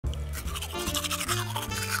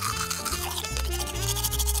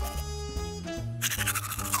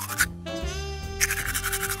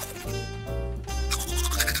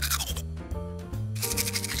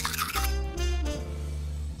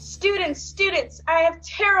Students, I have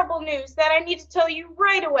terrible news that I need to tell you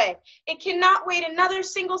right away. It cannot wait another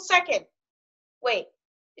single second. Wait,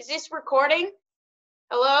 is this recording?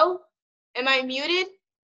 Hello? Am I muted?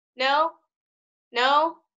 No?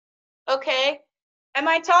 No? Okay. Am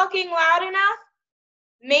I talking loud enough?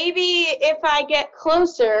 Maybe if I get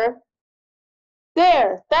closer.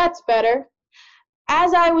 There, that's better.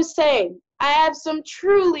 As I was saying, I have some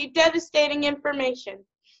truly devastating information.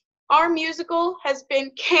 Our musical has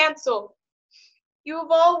been canceled. You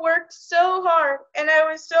have all worked so hard, and I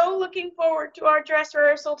was so looking forward to our dress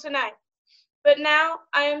rehearsal tonight. But now,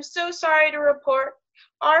 I am so sorry to report,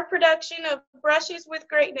 our production of Brushes with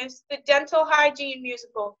Greatness, the dental hygiene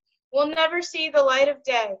musical, will never see the light of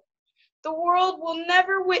day. The world will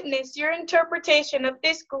never witness your interpretation of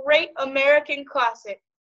this great American classic.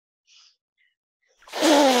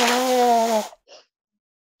 I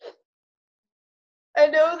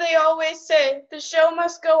know they always say the show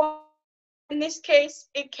must go on. In this case,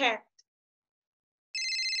 it can't.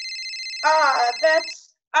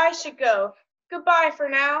 I should go. Goodbye for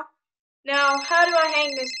now. Now, how do I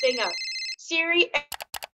hang this thing up? Siri.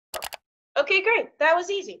 Okay, great. That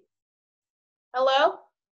was easy. Hello?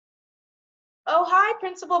 Oh, hi,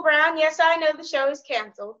 Principal Brown. Yes, I know the show is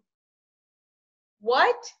canceled.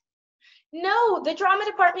 What? No, the drama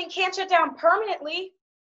department can't shut down permanently.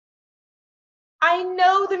 I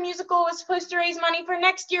know the musical was supposed to raise money for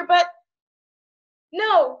next year, but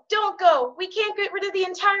no, don't go. We can't get rid of the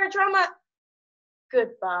entire drama.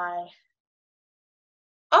 Goodbye.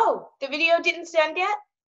 Oh, the video didn't send yet?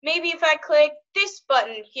 Maybe if I click this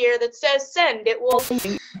button here that says send, it will.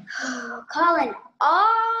 Calling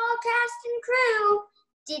all cast and crew.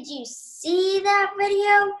 Did you see that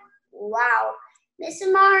video? Wow, Miss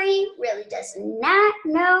Amari really does not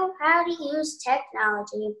know how to use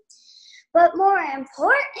technology. But more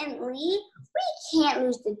importantly, we can't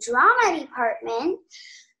lose the drama department.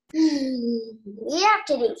 We have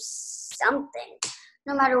to do something,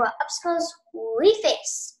 no matter what obstacles we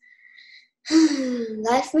face.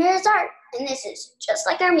 Life mirrors art, and this is just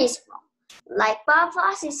like our musical. Like Bob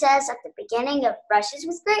Fosse says at the beginning of Brushes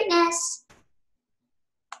with Greatness.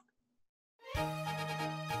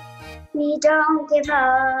 We don't give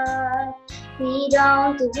up, we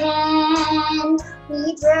don't give in,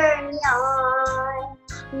 we journey on,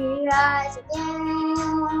 we rise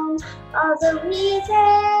again. Although we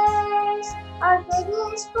face our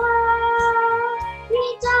biggest blow,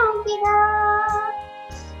 we don't give up.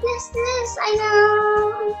 Yes, this I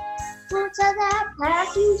know. Don't tell that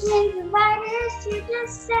packaging providers to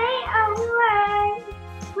just say a word.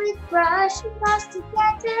 With brush and cross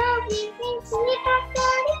together, we can keep our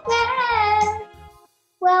good again.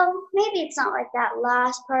 Well, maybe it's not like that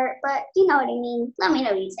last part, but you know what I mean. Let me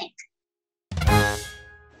know what you think.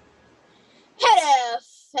 Hello,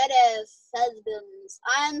 husbands.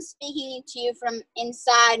 I'm speaking to you from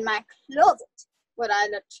inside my closet, where I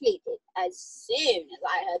retreated as soon as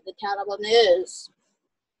I heard the terrible news.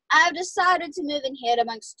 I've decided to move in here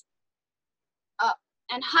amongst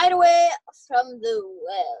and hide away from the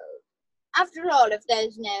world. After all, if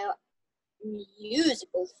there's no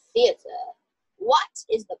musical theater, what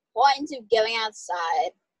is the point of going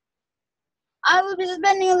outside? I will be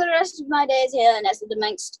spending the rest of my days here nestled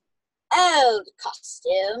amongst old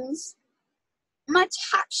costumes, my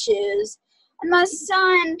tap shoes, and my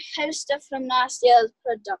signed poster from last year's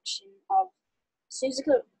production of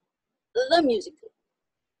the musical.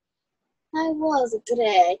 I was a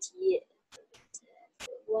great year,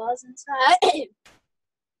 wasn't I?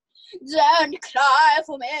 Don't cry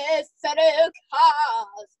for me, fellow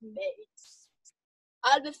castmates.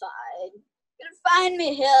 I'll be fine. You'll find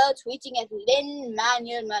me here tweeting at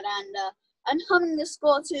Lin-Manuel Miranda and humming the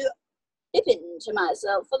score to Pippin to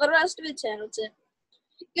myself for the rest of eternity.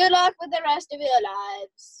 Good luck with the rest of your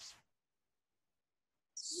lives.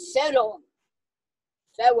 So long.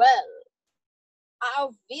 Farewell.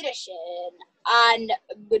 Auf Wiedersehen and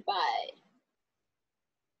goodbye.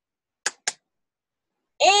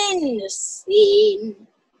 End scene.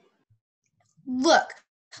 Look,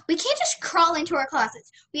 we can't just crawl into our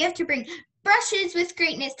closets. We have to bring Brushes with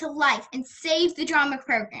Greatness to life and save the drama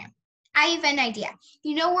program. I have an idea.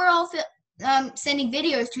 You know we're all sending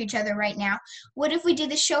videos to each other right now. What if we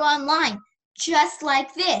did the show online, just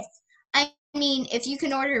like this? I mean, if you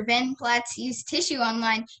can order Ben Platt's used tissue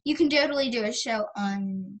online, you can totally do a show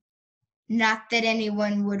on. Not that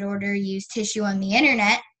anyone would order used tissue on the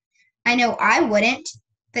internet. I know I wouldn't.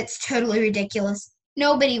 That's totally ridiculous.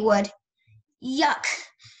 Nobody would. Yuck.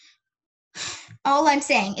 All I'm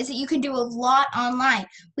saying is that you can do a lot online.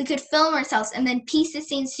 We could film ourselves and then piece the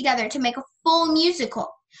scenes together to make a full musical.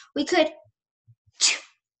 We could...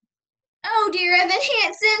 Oh, dear Evan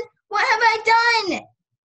Hansen, what have I done?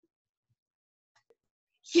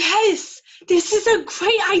 Yes, this is a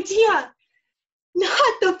great idea.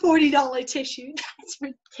 Not the $40 tissue, that's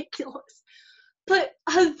ridiculous. But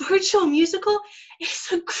a virtual musical is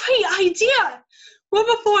a great idea. We're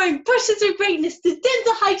performing Brushes of Greatness, the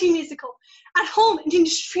dental hygiene musical, at home and you can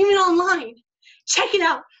stream it online. Check it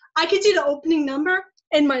out. I could do the opening number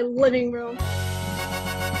in my living room.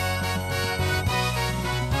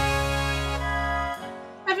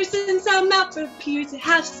 Ever since our mouth appeared to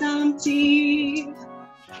have some teeth,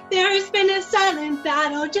 there's been a silent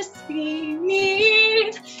battle just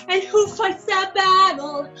beneath. And who fights that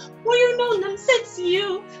battle? Well, you've known them since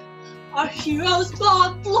youth. Our heroes,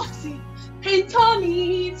 Bob, Flossie, and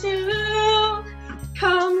Tommy too.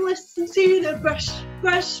 Come listen to the brush,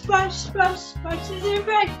 brush, brush, brush, brushes of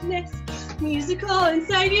greatness musical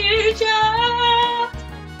inside your jaw.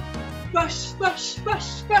 Brush, brush,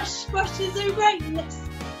 brush, brush, brushes of greatness.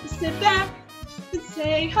 Sit back and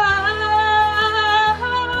say ha, ha,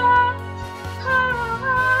 ha.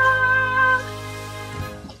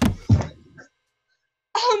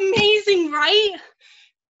 Amazing, right?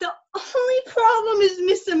 The only problem is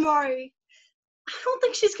Miss Amari. I don't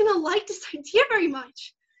think she's gonna like this idea very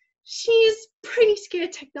much. She's pretty scared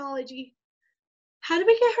of technology. How do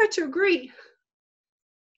we get her to agree?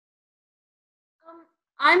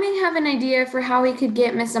 I may have an idea for how we could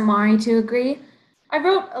get Miss Amari to agree. I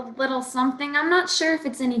wrote a little something. I'm not sure if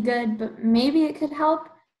it's any good, but maybe it could help.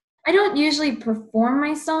 I don't usually perform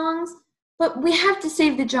my songs, but we have to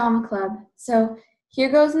save the drama club. So here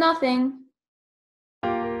goes nothing.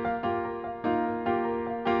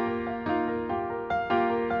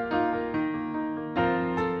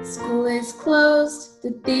 School is closed,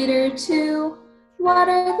 the theater too. What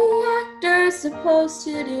are the actors supposed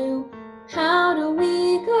to do? How do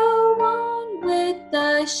we go on with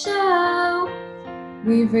the show?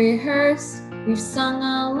 We've rehearsed, we've sung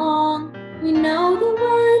along. We know the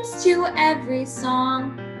words to every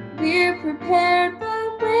song. We're prepared,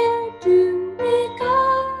 but where do we go?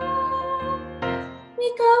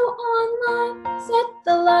 We go online, set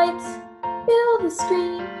the lights, build the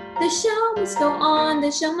screen. The show must go on,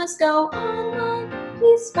 the show must go online.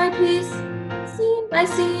 Piece by piece, scene by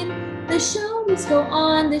scene. The show must go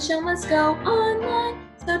on, the show must go online.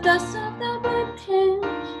 So dust off the webcam,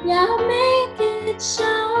 yeah, make it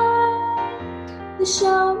shine. The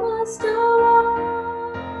show must go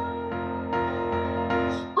on,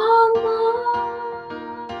 online.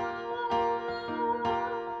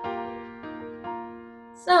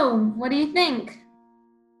 So, what do you think?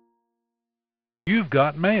 You've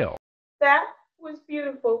got mail. That was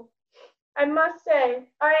beautiful. I must say,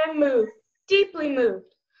 I am moved, deeply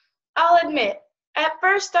moved. I'll admit, at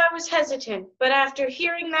first I was hesitant, but after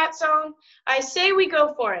hearing that song, I say we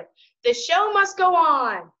go for it. The show must go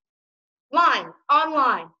on.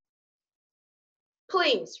 Online.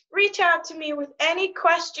 Please reach out to me with any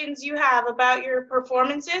questions you have about your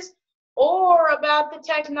performances or about the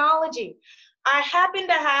technology. I happen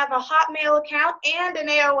to have a Hotmail account and an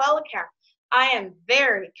AOL account. I am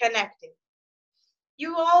very connected.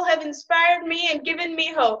 You all have inspired me and given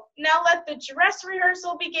me hope. Now let the dress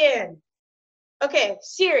rehearsal begin. Okay,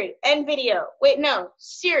 Siri, end video. Wait, no,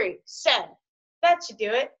 Siri, send. That should do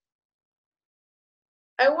it.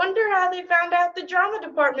 I wonder how they found out the drama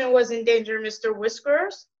department was in danger, Mr.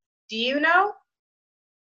 Whiskers. Do you know?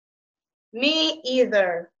 Me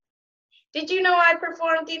either. Did you know I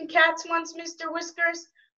performed in Cats once, Mr. Whiskers?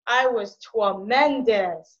 I was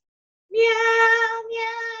tremendous. Meow,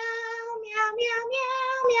 meow, meow, meow,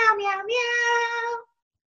 meow, meow, meow, meow.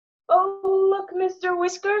 Oh, look, Mr.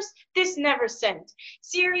 Whiskers, this never sent.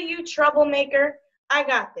 Siri, you troublemaker. I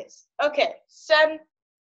got this. Okay, send.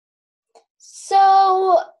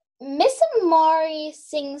 So, Miss Amari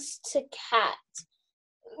sings to Cat.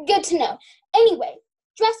 Good to know. Anyway,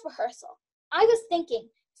 dress rehearsal. I was thinking,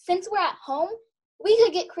 since we're at home, we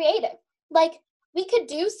could get creative. Like, we could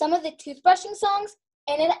do some of the toothbrushing songs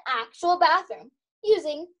in an actual bathroom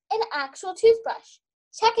using an actual toothbrush.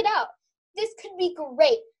 Check it out. This could be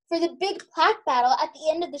great for the big plaque battle at the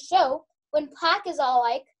end of the show when plaque is all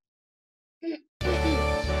like,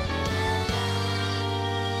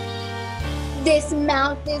 this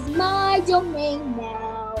mouth is my domain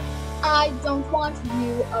now. I don't want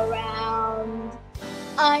you around.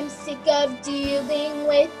 I'm sick of dealing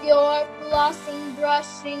with your flossing,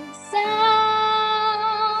 brushing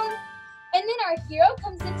sound. And then our hero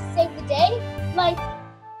comes in to save the day, like,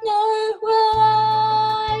 nor will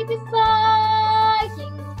I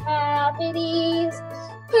defying cavities,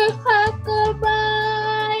 perhaps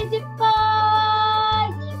I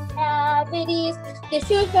defying cavities. This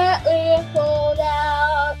is that we're sold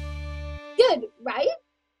out. Good, right?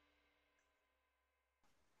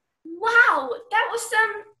 Wow, that was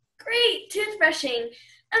some great toothbrushing.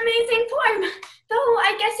 Amazing form. Though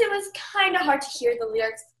I guess it was kind of hard to hear the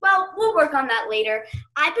lyrics. Well, we'll work on that later.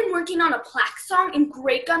 I've been working on a plaque song in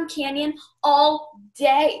Great Gum Canyon all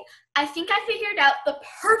day. I think I figured out the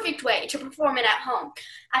perfect way to perform it at home.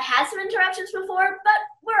 I had some interruptions before, but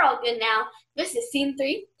we're all good now. This is scene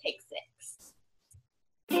 3, take 6.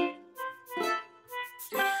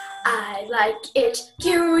 I like it,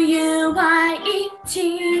 Q-U-I-E-T.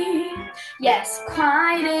 Yes,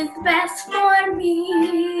 quiet is best for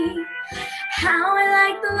me. How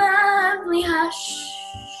I like the lovely hush,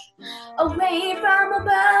 away from a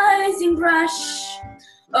buzzing brush.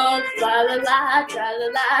 Oh, la la la, tra la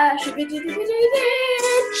la, shh,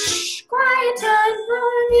 quiet time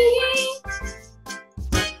for me.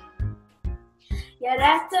 Yeah,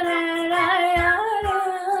 da da da da.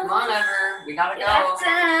 Come on, Ever. We gotta go. It's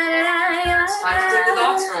time to take the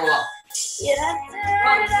dogs for a walk.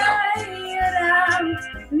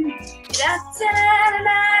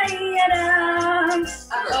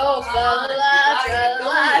 Oh, la la la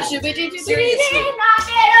la, Seriously.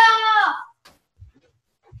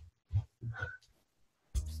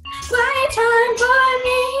 Quiet time for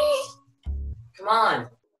me. Come on.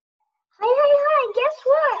 Hi, guess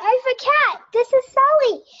what? I have a cat. This is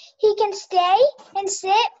Sully. He can stay and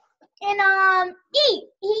sit and eat.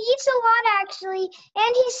 He eats a lot actually,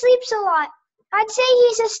 and he sleeps a lot. I'd say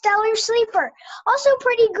he's a stellar sleeper. Also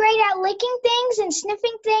pretty great at licking things and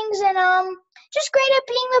sniffing things and just great at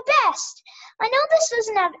being the best. I know this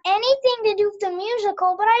doesn't have anything to do with the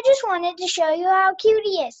musical, but I just wanted to show you how cute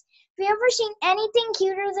he is. Have you ever seen anything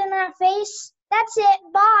cuter than that face? That's it.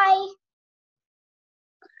 Bye.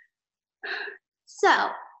 So,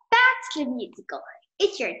 back to the musical.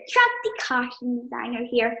 It's your trusty costume designer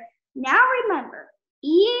here. Now remember,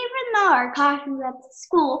 even though our costumes at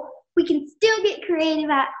school, we can still get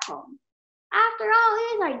creative at home. After all,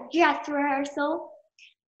 here's our dress rehearsal.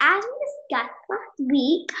 As we discussed last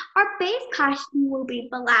week, our base costume will be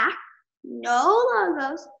black, no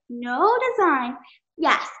logos, no design.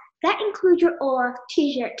 Yes, that includes your Olaf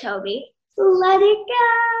t-shirt, Toby. Let it go.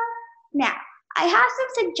 Now, I have some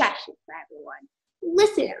suggestions for everyone.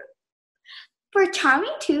 Listen up. For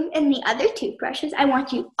Charming Tooth and the other toothbrushes, I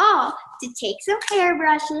want you all to take some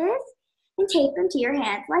hairbrushes and tape them to your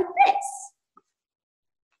hands like this.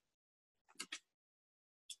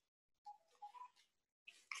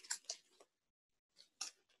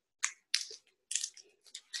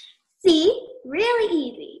 See? Really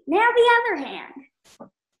easy. Now the other hand.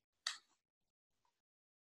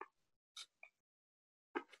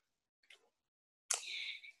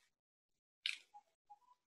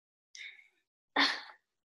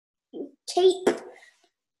 Tape.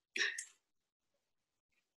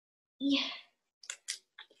 Yeah.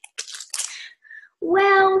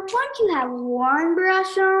 Well, once you have one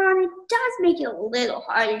brush on, it does make it a little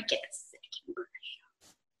harder to get a second brush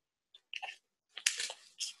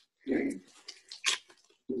on.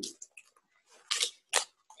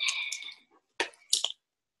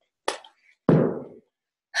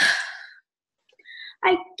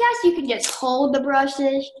 I guess you can just hold the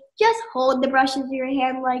brushes. Just hold the brushes in your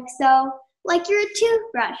hand like so, like you're a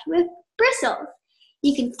toothbrush with bristles.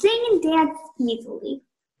 You can sing and dance easily.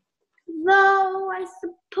 Though I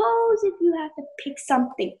suppose if you have to pick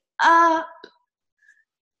something up.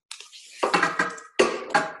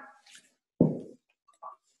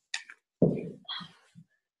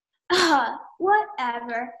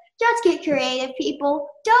 Whatever. Just get creative, people.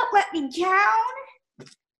 Don't let me down.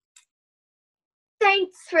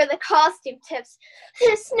 Thanks for the costume tips.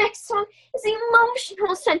 This next song is the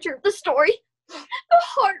emotional center of the story. The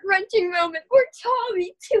heart-wrenching moment where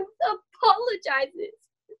Tommy Tooth apologizes.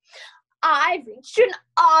 I've reached an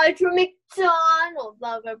Audra McDonald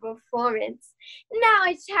level performance. Now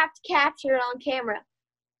I just have to capture it on camera.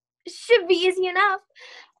 Should be easy enough.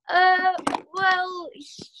 Well,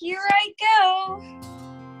 here I go.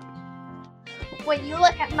 When you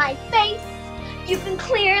look at my face, you can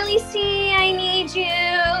clearly see I need you.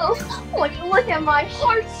 When you look at my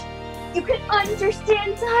heart, you can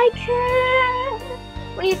understand I care.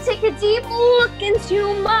 When you take a deep look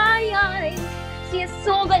into my eyes, see a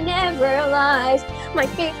soul that never lies. My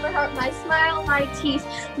face, my heart, my smile, my teeth,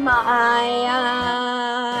 my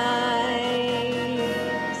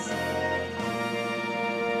eyes.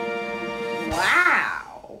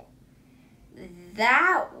 Wow.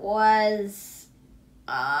 That was,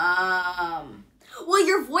 well,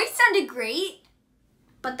 your voice sounded great,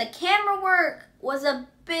 but the camera work was a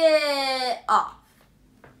bit off.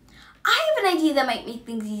 I I have an idea that might make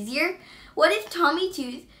things easier. What if Tommy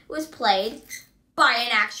Tooth was played by an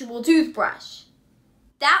actual toothbrush?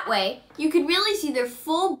 That way, you could really see their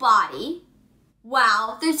full body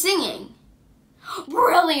while they're singing.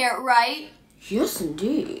 Brilliant, right? Yes,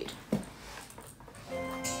 indeed.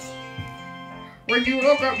 When you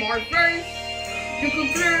look at my face, you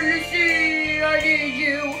can clearly see I need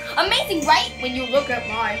you. Amazing, right? When you look at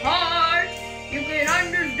my heart, you can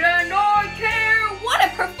understand I care. What a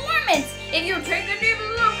performance! If you take a deep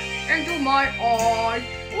look into my eyes.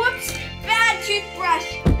 Whoops, bad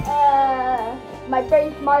toothbrush. My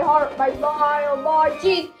face, my heart, my smile, my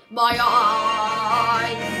teeth, my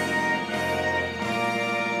eyes.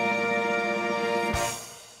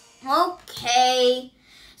 Okay,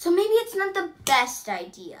 so maybe it's not the best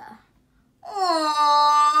idea.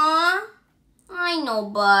 Aww, I know,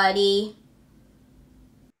 buddy.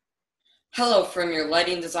 Hello from your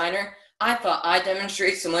lighting designer. I thought I'd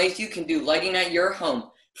demonstrate some ways you can do lighting at your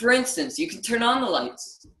home. For instance, you can turn on the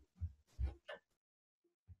lights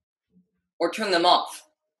or turn them off.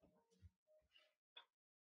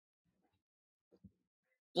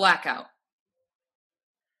 Blackout.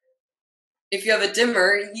 If you have a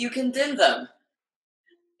dimmer, you can dim them.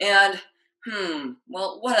 And,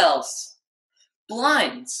 well, what else?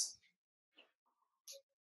 Blinds.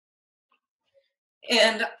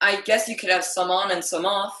 And I guess you could have some on and some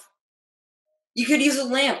off. You could use a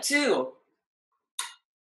lamp, too.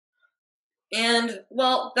 And,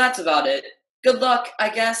 well, that's about it. Good luck, I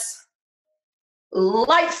guess.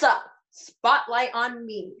 Lights up! Spotlight on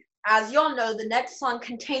me. As y'all know, the next song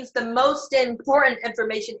contains the most important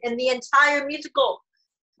information in the entire musical,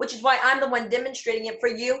 which is why I'm the one demonstrating it for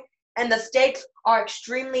you, and the stakes are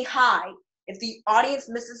extremely high. If the audience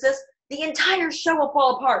misses this, the entire show will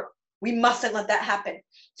fall apart. We mustn't let that happen.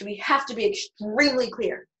 So we have to be extremely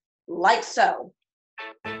clear. Like so.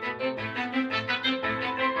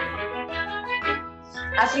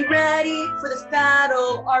 As we ready for this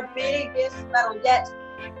battle, our biggest battle yet,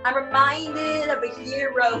 I'm reminded of a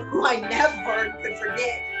hero who I never could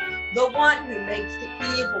forget. The one who makes the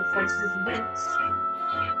evil forces wince.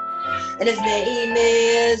 And his name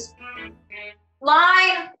is...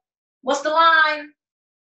 Line! What's the line?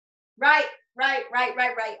 Right.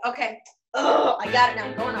 Okay. Oh, I got it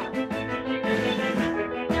now. Going on.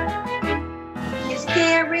 He is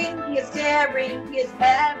caring, he is daring, he is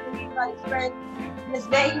everybody's friend. And his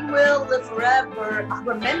name will live forever. I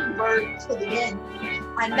remember to the end.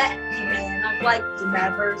 I met him and I've liked him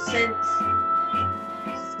ever since.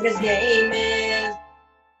 And his name is...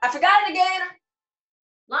 I forgot it again.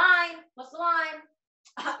 Line. What's the line?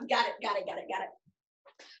 Got it.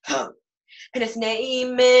 And his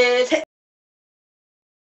name is...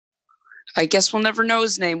 I guess we'll never know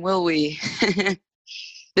his name, will we?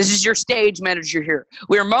 This is your stage manager here.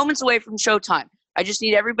 We are moments away from showtime. I just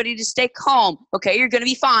need everybody to stay calm, okay? You're going to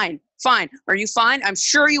be fine. Fine. Are you fine? I'm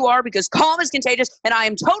sure you are, because calm is contagious, and I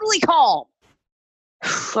am totally calm.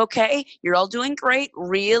 Okay, you're all doing great.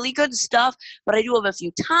 Really good stuff. But I do have a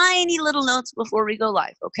few tiny little notes before we go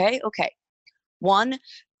live, okay? Okay. 1,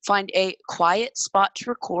 find a quiet spot to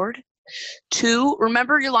record. 2,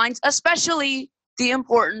 remember your lines, especially the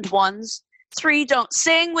important ones. 3, don't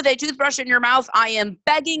sing with a toothbrush in your mouth. I am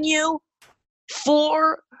begging you.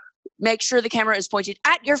 4, make sure the camera is pointed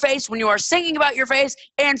at your face when you are singing about your face.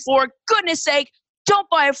 And for goodness sake, don't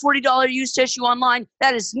buy a $40 used tissue online.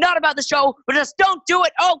 That is not about the show, but just don't do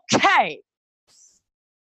it, okay?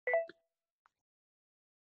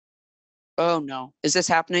 Oh, no. Is this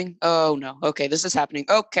happening? Oh, no. Okay, this is happening.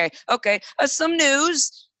 Okay. Some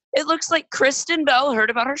news. It looks like Kristen Bell heard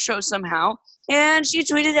about our show somehow, and she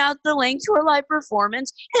tweeted out the link to her live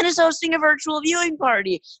performance and is hosting a virtual viewing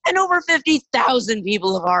party. And over 50,000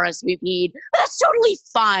 people have RSVP'd. That's totally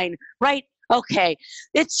fine, right? Okay,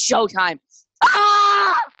 it's showtime.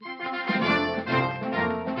 Ah!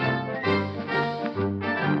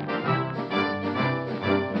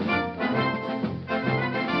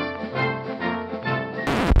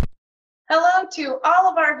 Hello to all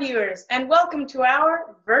of our viewers, and welcome to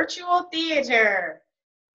our virtual theater.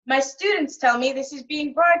 My students tell me this is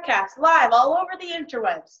being broadcast live all over the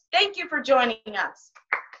interwebs. Thank you for joining us.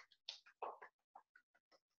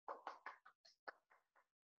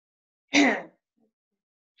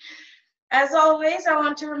 As always, I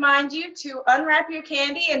want to remind you to unwrap your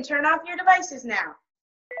candy and turn off your devices now.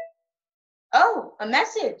 Oh, a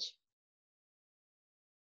message.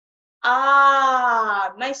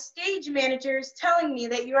 My stage manager is telling me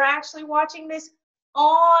that you are actually watching this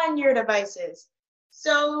on your devices.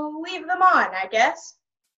 So leave them on, I guess.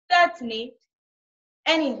 That's neat.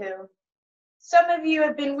 Anywho, some of you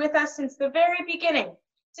have been with us since the very beginning,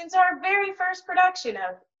 since our very first production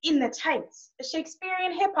of In the Tights, a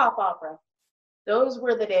Shakespearean hip-hop opera. Those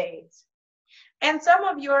were the days. And some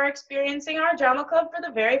of you are experiencing our drama club for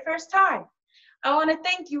the very first time. I want to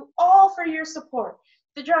thank you all for your support.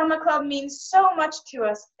 The drama club means so much to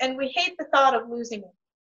us, and we hate the thought of losing it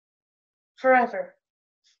forever.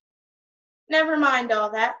 Never mind all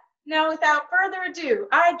that. Now, without further ado,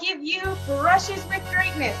 I give you Brushes with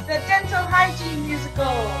Greatness, the dental hygiene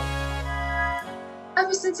musical.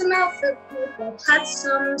 Ever since I'm out for good, I've had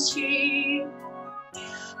some tea.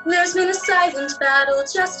 There's been a silent battle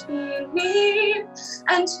just being me.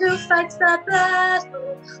 And who fights that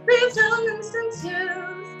battle? We've done this in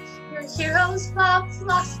twos. Your heroes, Bob,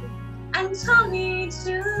 Flossie, and Tommy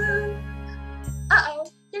too. Uh-oh,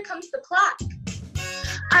 here comes the plaque.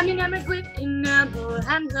 I'm enamored with enamel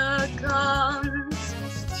and the gums.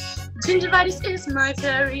 Gingivitis is my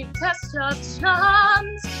very best of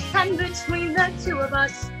chums. And between the two of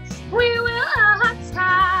us, we will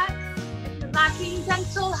attack. If you're lacking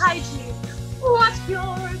dental hygiene, watch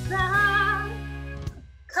your back.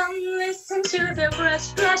 Come listen to the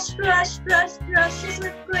brushes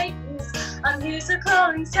with greatness, a musical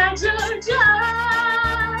inside your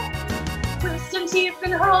jaw. Wisdom teeth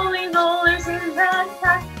and holy rollers in the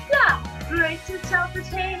back. Yeah, brace yourself for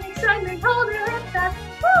pain, excitement, hold it back.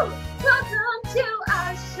 Woo! Welcome to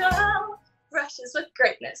our show, Brushes with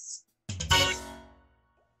Greatness.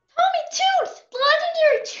 Tommy Tooth, the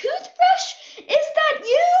legendary toothbrush? Is that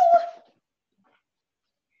you?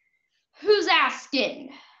 Who's asking?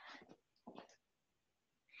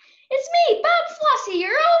 It's me, Bob Flossie,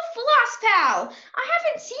 your old floss pal. I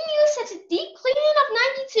haven't seen you since a deep cleaning of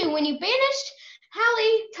 92 when you banished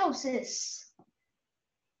halitosis.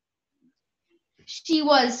 She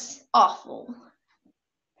was awful.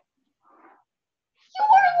 You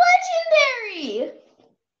were legendary!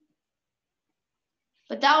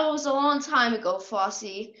 But that was a long time ago,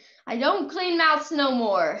 Flossie. I don't clean mouths no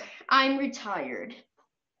more. I'm retired.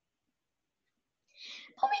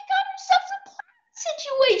 Tommy got herself a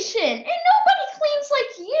situation, and nobody cleans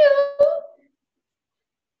like you.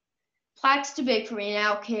 Plaque's too big for me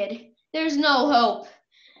now, kid. There's no hope.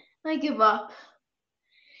 I give up.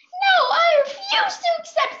 No, I refuse to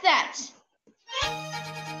accept that.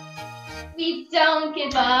 We don't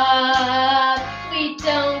give up. We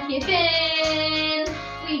don't give in.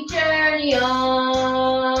 We journey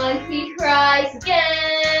on. We rise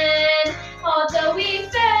again. Although we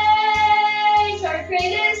face our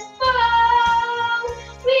greatest foe,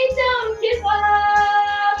 we don't give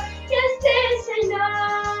up. Yes, this I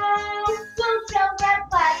know. Don't tell that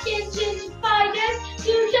Plaque and gingivitis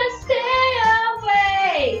to just stay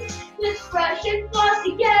away. Let's brush and floss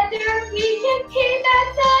together. We can keep that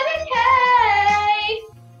decay.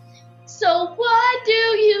 So what do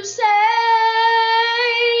you say?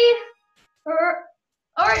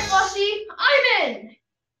 All right, Flossie, I'm in.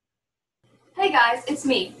 Hey guys, it's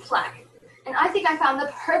me, Plaque, and I think I found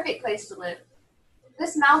the perfect place to live.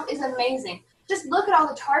 This mouth is amazing. Just look at all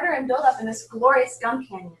the tartar and buildup in this glorious gum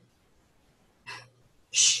canyon.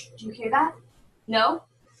 Shh, do you hear that? No?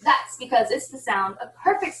 That's because it's the sound of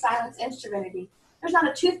perfect silence and serenity. There's not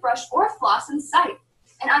a toothbrush or a floss in sight,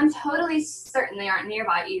 and I'm totally certain they aren't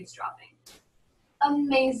nearby eavesdropping.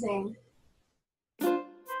 Amazing.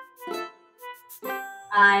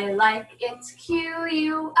 I like it Q-U-I-E-T.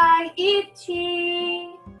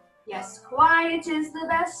 Yes, quiet is the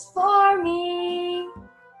best for me.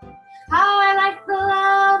 How I like the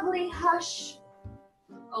lovely hush,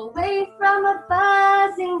 away from a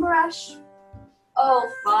buzzing brush. Oh,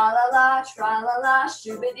 fa-la-la, tra-la-la,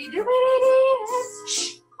 shoo-biddy-doo-biddy-dee.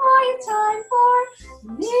 It's quiet time for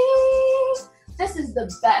me. This is the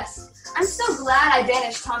best. I'm so glad I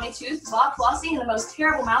banished Tommy Tooth, Bob Flossie, and the most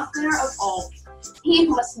terrible mouth cleaner of all. He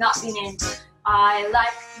must not be named. I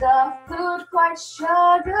like the food quite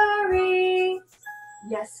sugary.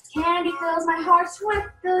 Yes, candy fills my heart with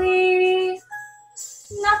glee.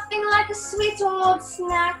 Nothing like a sweet old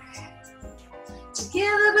snack to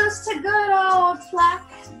give a boost to good old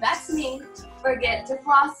Plaque. That's me. Forget to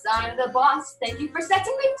floss, I'm the boss. Thank you for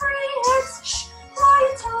setting me free. It's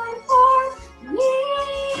quiet time for me.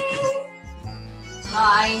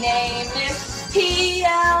 My name is P-L-A-Q-E,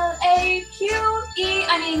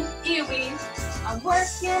 Kiwi. I'm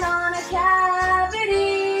working on a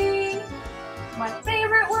cavity. My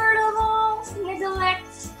favorite word of all,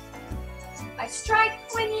 neglect. I strike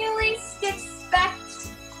when you least expect.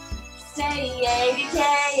 Say A-D-K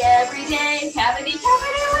every day, cavity,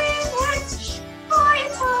 cavity, we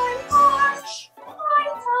quiet time for,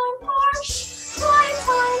 quiet time for, quiet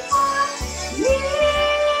time for me.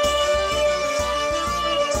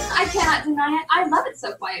 I cannot deny it. I love it so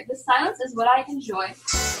so quiet. The silence is what I enjoy.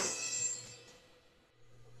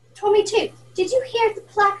 Tommy Tooth, did you hear what the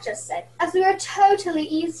plaque just said, as we were totally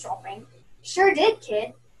eavesdropping? Sure did,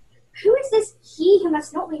 kid. Who is this he who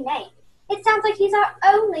must not be named? It sounds like he's our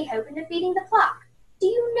only hope in defeating the plaque. Do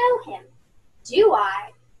you know him? Do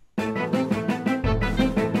I?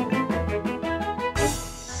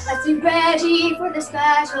 Let's be ready for this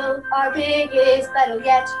battle, our biggest battle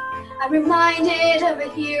yet. I'm reminded of a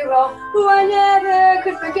hero who I never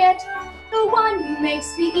could forget. The one who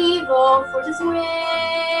makes the evil forces wins.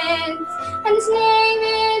 And his name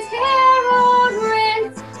is Harold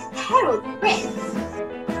Rents. Harold Rents.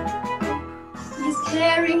 He's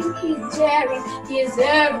caring, he's daring, he is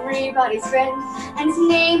everybody's friend. And his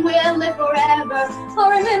name will live forever, I'll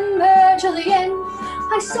remember till the end.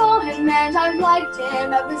 I saw him and I've liked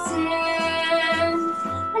him ever since.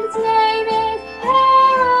 And his name is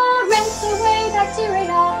Harold Rents, away back to it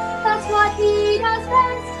all. That's what he does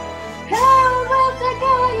best. Harold Rents, a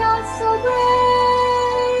guy so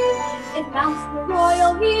brave. If mounts were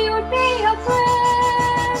royal, he would be a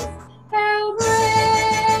prince. Harold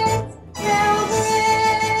Rents, Harold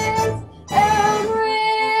Rents, Harold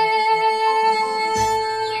Rents.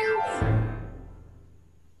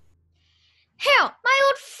 Harold, my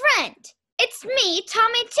old friend. It's me,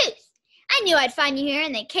 Tommy Tooth. I knew I'd find you here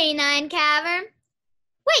in the Canine Cavern.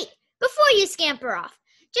 Wait, before you scamper off,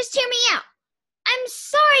 just hear me out. I'm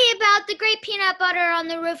sorry about the great peanut butter on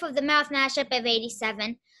the roof of the mouth mashup of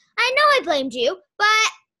 87. I know I blamed you,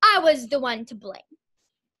 but I was the one to blame.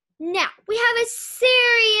 Now, we have a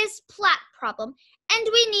serious plaque problem, and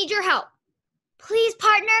we need your help. Please,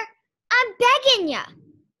 partner, I'm begging ya.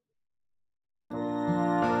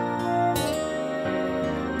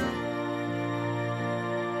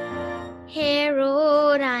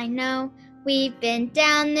 Harold, I know we've been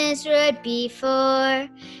down this road before,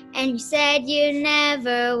 and you said you'd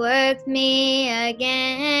never work with me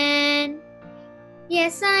again.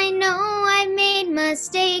 Yes, I know I've made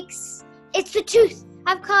mistakes. It's the tooth,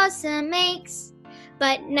 I've caused some aches.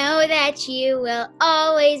 But know that you will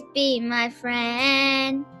always be my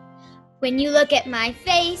friend. When you look at my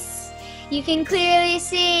face, you can clearly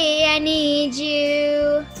see I need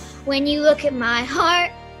you. When you look at my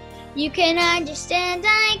heart, you can understand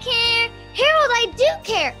I care. Harold, I do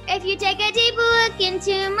care. If you take a deep look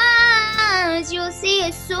into my eyes, you'll see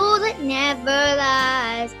a soul that never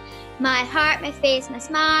lies. My heart, my face, my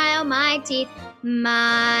smile, my teeth,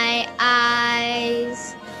 my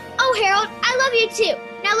eyes. Oh, Harold, I love you too.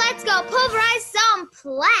 Now let's go pulverize some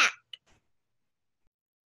plaque.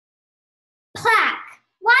 Plaque.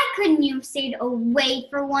 Why couldn't you have stayed away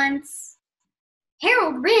for once?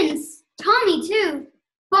 Harold Rents, Tommy Tooth,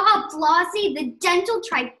 Bob Flossie, the dental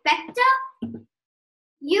trifecta?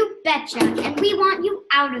 You betcha, and we want you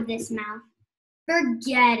out of this mouth.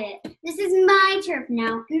 Forget it. This is my turf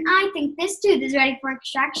now, and I think this tooth is ready for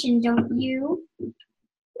extraction, don't you?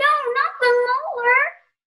 No, not the molar.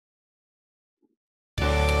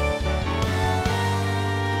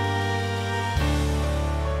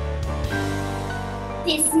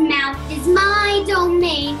 This mouth is my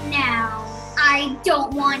domain now. I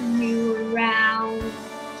don't want you around.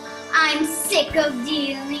 I'm sick of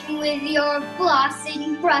dealing with your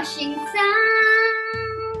flossing, brushing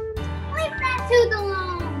sound. Leave that tooth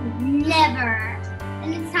alone. Never.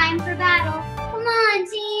 And it's time for battle. Come on,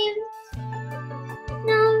 team.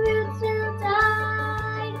 No roots will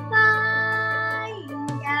die. Defying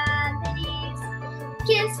cavities.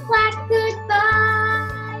 Kiss plaque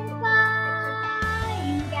goodbye.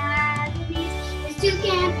 Defying cavities. This tooth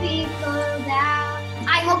can't be pulled out.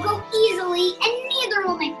 I will go easily, and neither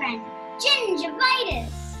will my friend.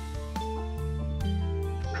 Gingivitis.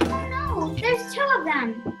 Oh no, there's two of them.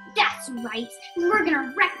 That's right, and we're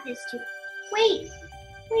gonna wreck this tooth. Wait,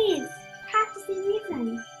 please, practice the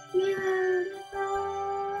reason.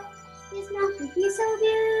 Beautiful, this mouth would be so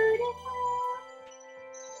beautiful.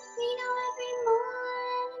 We know every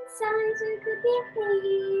morning signs we could be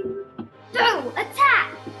free. Go, attack,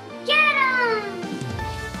 get 'em!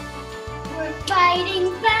 We're fighting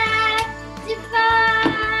back,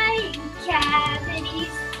 defying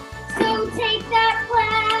cavities. So take that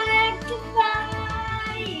plaque,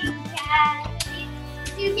 defying cavities.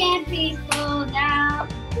 You can't be pulled out.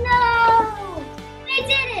 No! They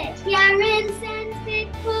did it! The iron sense fit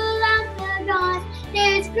pull out the gauze.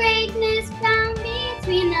 There's greatness found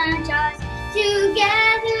between the jaws.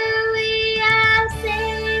 Together we have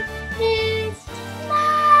saved this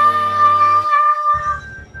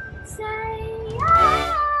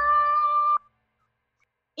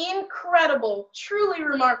Incredible, truly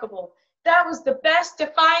remarkable. That was the best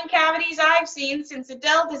Defying Cavities I've seen since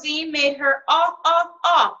Adele Dazeem made her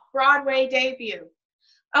off Broadway debut.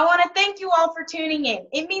 I want to thank you all for tuning in.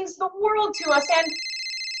 It means the world to us, and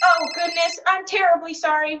oh goodness, I'm terribly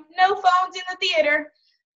sorry. No phones in the theater.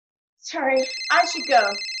 Sorry, I should go.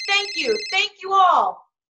 Thank you all.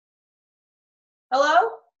 Hello?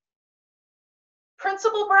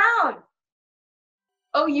 Principal Brown.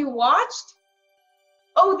 Oh, you watched?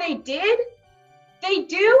 Oh, they did? They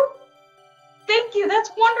do? Thank you,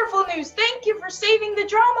 that's wonderful news. Thank you for saving the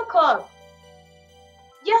drama club.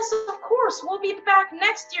 Yes, of course, we'll be back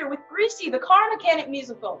next year with Greasy, the car mechanic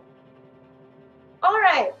musical. All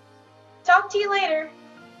right, talk to you later.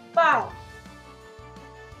 Bye.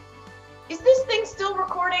 Is this thing still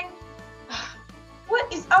recording?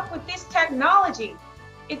 What is up with this technology?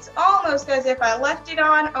 It's almost as if I left it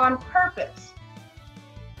on purpose.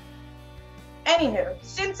 Anywho,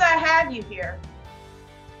 since I have you here,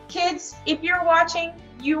 kids, if you're watching,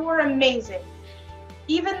 you were amazing.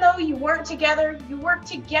 Even though you weren't together, you worked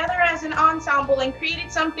together as an ensemble and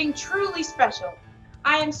created something truly special.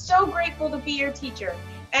 I am so grateful to be your teacher,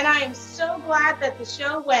 and I am so glad that the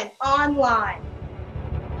show went online.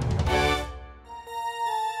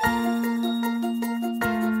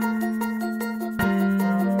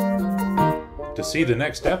 To see the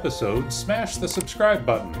next episode, smash the subscribe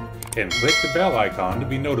button and click the bell icon to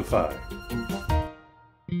be notified.